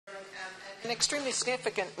An extremely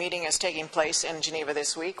significant meeting is taking place in Geneva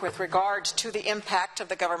this week with regard to the impact of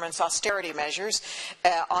the government's austerity measures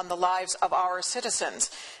on the lives of our citizens.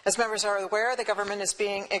 As members are aware, the government is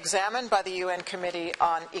being examined by the UN Committee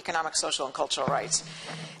on Economic, Social and Cultural Rights.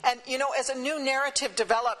 And, you know, as a new narrative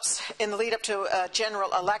develops in the lead-up to a general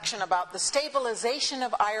election about the stabilization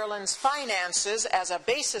of Ireland's finances as a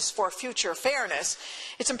basis for future fairness,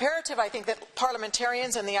 it's imperative, I think, that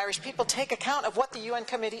parliamentarians and the Irish people take account of what the UN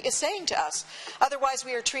Committee is saying to us. Otherwise,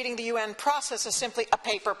 we are treating the UN process as simply a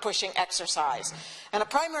paper-pushing exercise. And a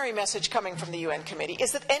primary message coming from the UN Committee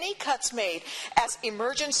is that any cuts made as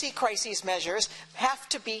emergency crises measures have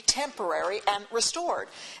to be temporary and restored.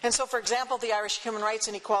 And so, for example, the Irish Human Rights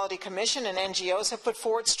and Equality Commission and NGOs have put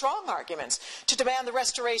forward strong arguments to demand the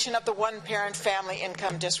restoration of the one-parent family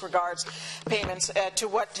income disregards payments to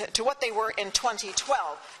what they were in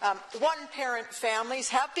 2012. One-parent families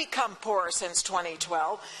have become poorer since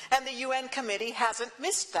 2012, and the UN Committee hasn't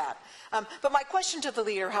missed that. But my question to the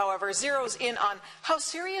leader, however, zeroes in on how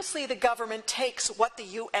seriously the government takes what the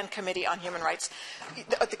UN Committee on Human Rights,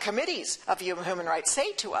 the committees of human rights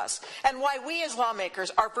say to us, and why we as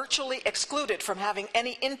lawmakers are virtually excluded from having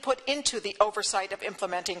any input into the oversight of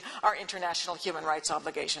implementing our international human rights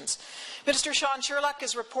obligations. Minister Sean Sherlock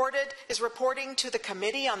is reporting to the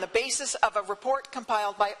committee on the basis of a report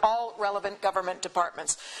compiled by all relevant government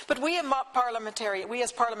departments. But we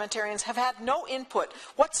as parliamentarians have had no input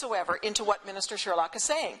whatsoever into what Minister Sherlock is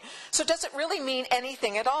saying. So does it really mean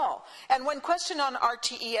anything at all? And when questioned on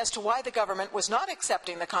RTE as to why the government was not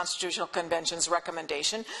accepting the Constitutional Convention's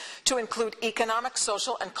recommendation to include economic,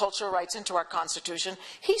 social and cultural rights into our Constitution,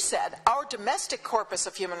 he said our domestic corpus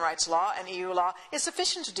of human rights law and EU law is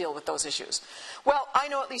sufficient to deal with those issues. Well, I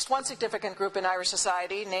know at least one significant group in Irish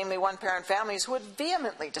society, namely one-parent families, who would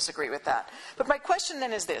vehemently disagree with that. But my question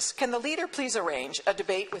then is this: can the leader please arrange a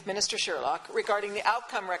debate with Minister Sherlock regarding the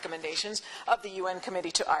outcome recommendations of the UN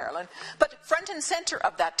Committee to Ireland? But front and centre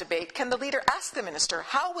of that debate, can the leader ask the minister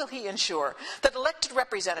how will he ensure that elected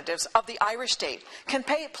representatives of the Irish state can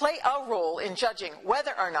play a role in judging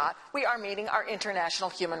whether or not we are meeting our international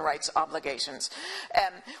human rights obligations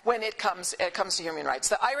when it comes to human rights?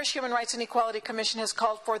 The Irish Human Rights and Equality Commission has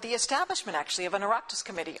called for the establishment, actually, of an Oireachtas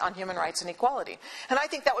Committee on Human Rights and Equality. And I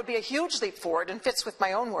think that would be a huge leap forward and fits with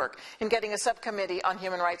my own work in getting a subcommittee on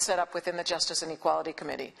human rights set up within the Justice and Equality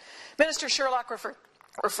Committee. Minister Sherlock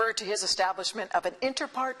referred to his establishment of an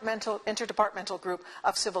interdepartmental group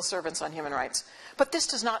of civil servants on human rights. But this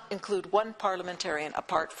does not include one parliamentarian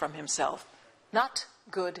apart from himself. Not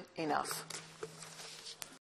good enough.